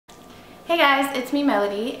Hey guys, it's me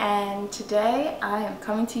Melody, and today I am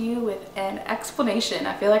coming to you with an explanation.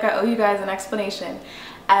 I feel like I owe you guys an explanation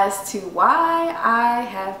as to why I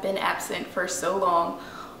have been absent for so long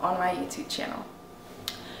on my YouTube channel.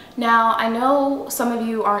 Now, I know some of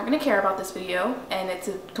you aren't going to care about this video, and it's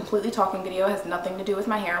a completely talking video. It has nothing to do with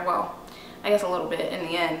my hair. Well, I guess a little bit in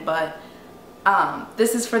the end, but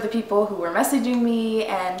this is for the people who were messaging me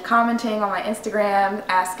and commenting on my Instagram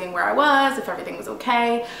asking where I was, if everything was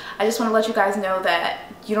okay. I just want to let you guys know that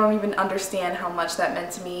you don't even understand how much that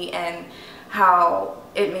meant to me and how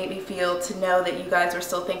it made me feel to know that you guys were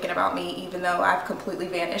still thinking about me even though I've completely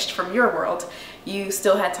vanished from your world. You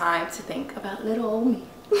still had time to think about little old me.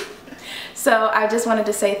 So I just wanted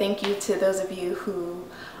to say thank you to those of you who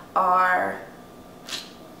are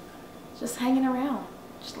just hanging around,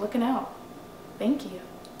 just looking out. Thank you.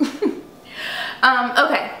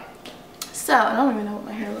 Okay, so I don't even know what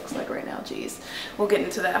my hair looks like right now. Jeez, we'll get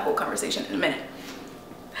into that whole conversation in a minute.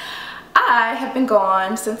 I have been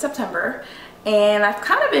gone since September, and I've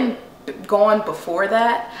kind of been gone before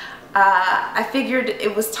that. I figured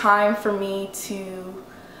it was time for me to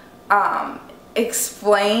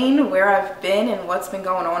explain where I've been and what's been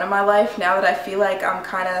going on in my life now that I feel like I'm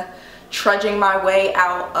kind of trudging my way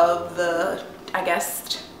out of the, I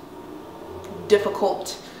guess,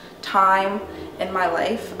 difficult time in my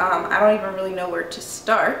life. I don't even really know where to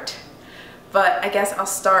start, but I guess I'll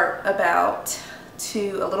start about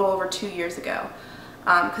a little over 2 years ago,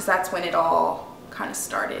 because that's when it all kind of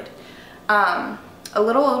started. A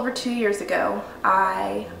little over 2 years ago,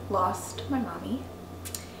 I lost my mommy.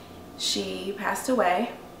 She passed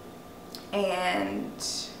away, and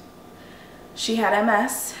she had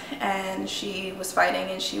MS, and she was fighting,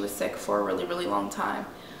 and she was sick for a really, really long time.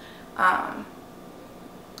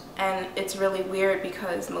 And it's really weird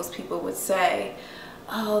because most people would say,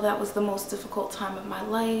 oh, that was the most difficult time of my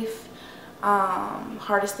life,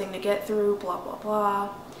 hardest thing to get through, blah, blah, blah.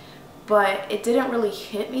 But it didn't really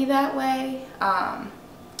hit me that way.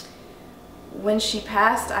 When she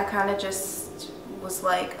passed, I kind of just was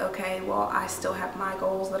like, okay, well, I still have my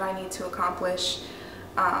goals that I need to accomplish.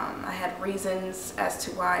 I had reasons as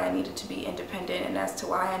to why I needed to be independent and as to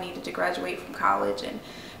why I needed to graduate from college, and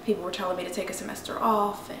people were telling me to take a semester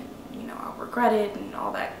off, and you know, I'll regret it and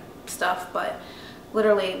all that stuff. But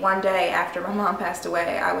literally one day after my mom passed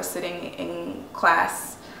away, I was sitting in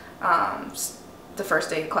class, the first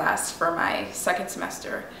day of class for my second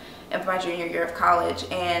semester of my junior year of college,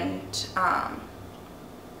 and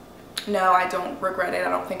no, I don't regret it. I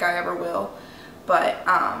don't think I ever will. But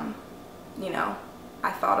you know, I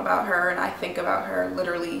thought about her, and I think about her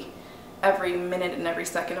literally every minute and every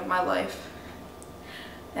second of my life.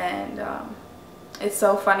 And it's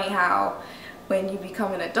so funny how when you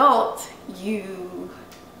become an adult, you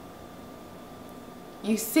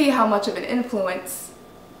see how much of an influence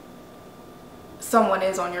someone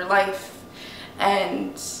is on your life.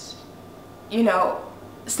 And you know,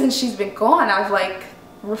 since she's been gone, I've like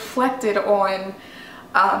reflected on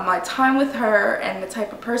my time with her and the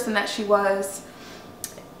type of person that she was,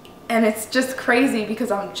 and it's just crazy because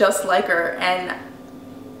I'm just like her, and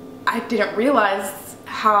I didn't realize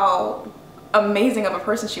how amazing of a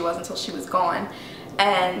person she was until she was gone.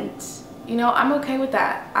 And you know, I'm okay with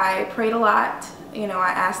that. I prayed a lot. You know, I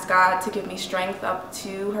asked God to give me strength up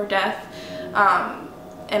to her death,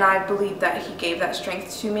 and I believe that He gave that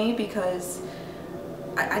strength to me because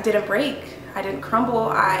I didn't break. I didn't crumble.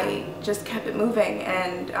 I just kept it moving,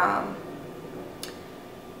 and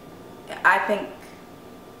I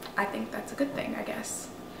think that's a good thing, I guess.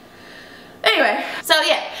 Anyway, so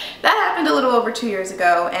yeah, that happened a little over 2 years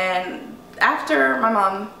ago, and after my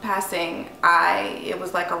mom passing, it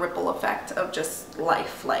was like a ripple effect of just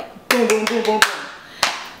life, like boom, boom, boom, boom, boom.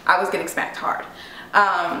 I was getting smacked hard.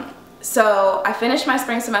 So I finished my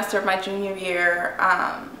spring semester of my junior year,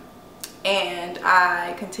 and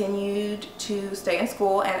I continued to stay in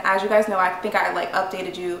school. And as you guys know, I think I like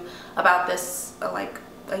updated you about this like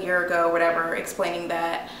a year ago or whatever, explaining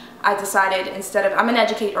that I decided, instead of,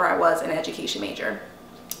 I was an education major.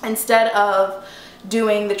 Instead of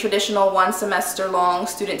doing the traditional 1 semester long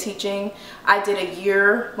student teaching, I did a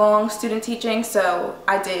year long student teaching. So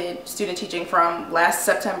I did student teaching from last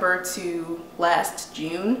September to last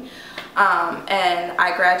June, and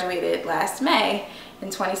I graduated last May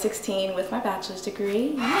in 2016 with my bachelor's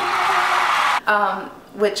degree,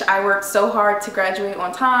 which I worked so hard to graduate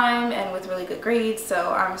on time and with really good grades,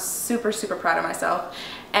 so I'm super, super proud of myself.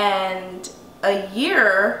 And a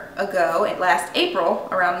year ago, last April,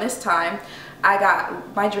 around this time, I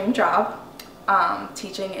got my dream job,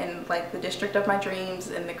 teaching in like the district of my dreams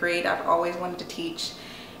in the grade I've always wanted to teach.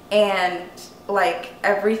 And like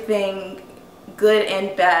everything good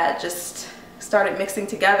and bad just started mixing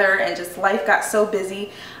together, and just life got so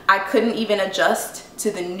busy. I couldn't even adjust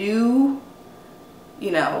to the new,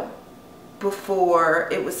 you know, before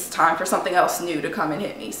it was time for something else new to come and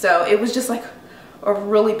hit me. So it was just like a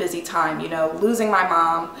really busy time, you know, losing my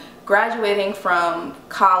mom, graduating from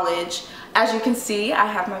college. As you can see, I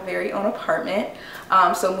have my very own apartment.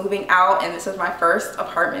 So moving out, and this is my first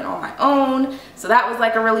apartment on my own. So that was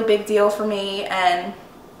like a really big deal for me, and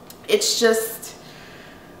it's just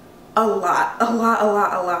a lot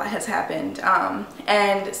has happened.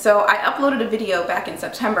 And so I uploaded a video back in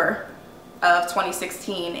September of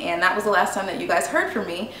 2016, and that was the last time that you guys heard from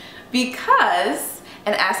me, because,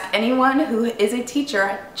 and ask anyone who is a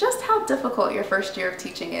teacher just how difficult your first year of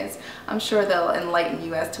teaching is. I'm sure they'll enlighten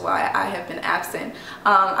you as to why I have been absent.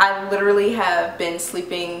 I literally have been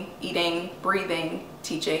sleeping, eating, breathing,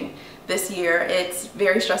 teaching this year. It's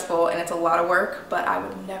very stressful and it's a lot of work, but I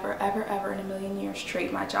would never, ever, ever in a million years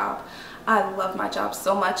trade my job. I love my job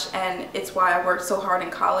so much, and it's why I worked so hard in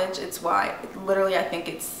college. It's why, literally, I think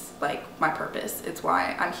it's like my purpose. It's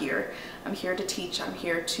why I'm here. I'm here to teach. I'm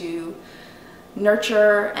here to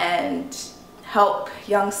nurture and help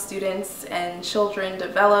young students and children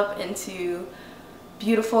develop into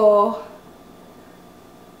beautiful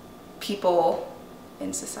people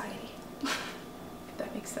in society, if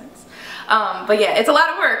that makes sense. But yeah, it's a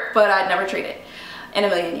lot of work, but I'd never trade it in a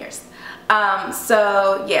million years.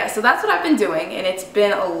 So yeah, so that's what I've been doing, and it's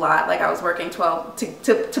been a lot. Like, I was working to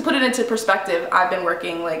put it into perspective, I've been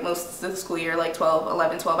working like most of the school year, like 12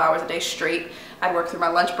 hours a day straight. I'd work through my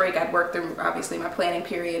lunch break, I'd work through obviously my planning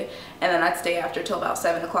period, and then I'd stay after till about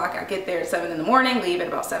 7 o'clock. I'd get there at 7 in the morning, leave at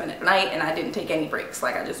about 7 at night, and I didn't take any breaks.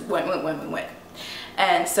 Like, I just went.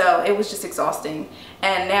 And so it was just exhausting.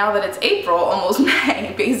 And now that it's April, almost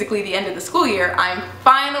May, basically the end of the school year, I'm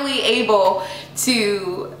finally able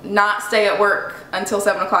to not stay at work until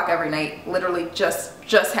 7 o'clock every night. Literally just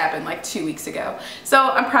happened like 2 weeks ago. So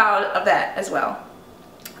I'm proud of that as well.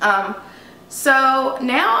 So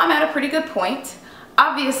now I'm at a pretty good point.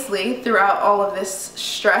 Obviously, throughout all of this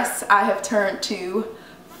stress, I have turned to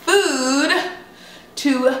food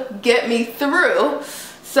to get me through.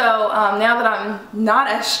 So now that I'm not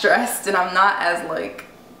as stressed and I'm not as like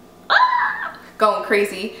going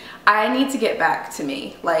crazy, I need to get back to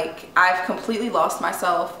me. Like, I've completely lost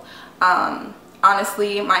myself.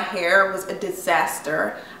 Honestly, my hair was a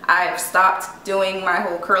disaster. I've stopped doing my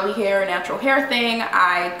whole curly hair, natural hair thing.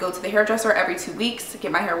 I go to the hairdresser every 2 weeks to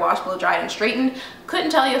get my hair washed, blow dried, and straightened. Couldn't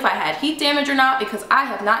tell you if I had heat damage or not, because I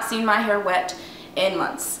have not seen my hair wet in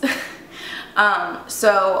months.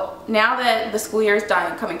 So now that the school year is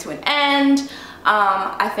done, coming to an end,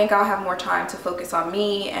 I think I'll have more time to focus on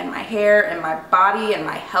me and my hair and my body and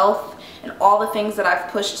my health and all the things that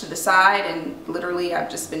I've pushed to the side, and literally I've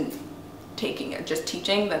just been just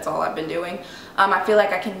teaching. That's all I've been doing. I feel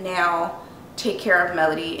like I can now take care of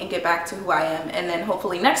Melody and get back to who I am, and then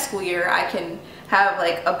hopefully next school year I can have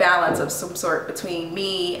like a balance of some sort between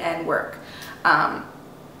me and work.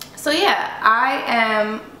 So yeah, I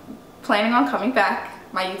am planning on coming back.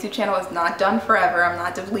 My YouTube channel is not done forever. I'm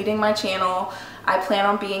not deleting my channel. I plan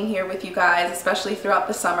on being here with you guys, especially throughout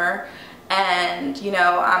the summer. And you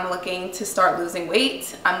know, I'm looking to start losing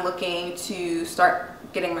weight. I'm looking to start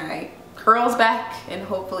getting my curls back and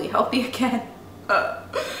hopefully healthy again.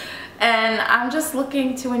 And I'm just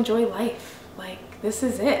looking to enjoy life. Like, this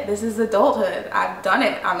is it. This is adulthood. I've done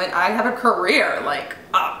it. I have a career. Like,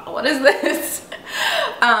 what is this?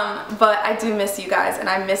 But I do miss you guys, and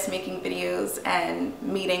I miss making videos and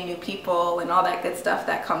meeting new people and all that good stuff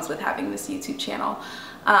that comes with having this YouTube channel.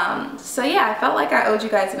 So yeah, I felt like I owed you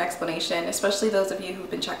guys an explanation, especially those of you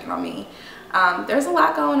who've been checking on me. There's a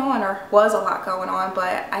lot going on, or was a lot going on,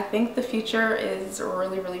 but I think the future is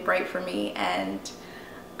really, really bright for me, and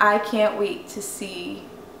I can't wait to see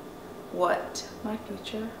what my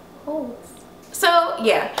future holds. So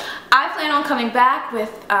yeah, I plan on coming back with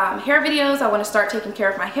hair videos. I want to start taking care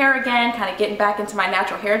of my hair again, kind of getting back into my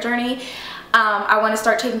natural hair journey. I want to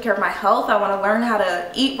start taking care of my health. I want to learn how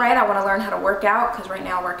to eat right. I want to learn how to work out, because right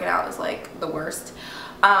now working out is like the worst.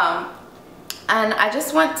 And I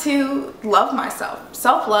just want to love myself.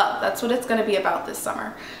 Self-love, that's what it's going to be about this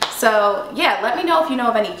summer. So yeah, let me know if you know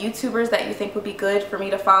of any YouTubers that you think would be good for me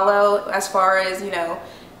to follow as far as, you know,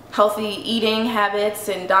 healthy eating habits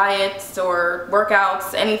and diets or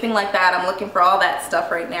workouts, anything like that. I'm looking for all that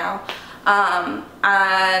stuff right now.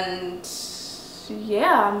 And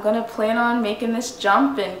yeah, I'm gonna plan on making this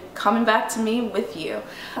jump and coming back to me with you.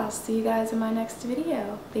 I'll see you guys in my next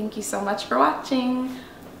video. Thank you so much for watching.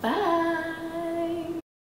 Bye.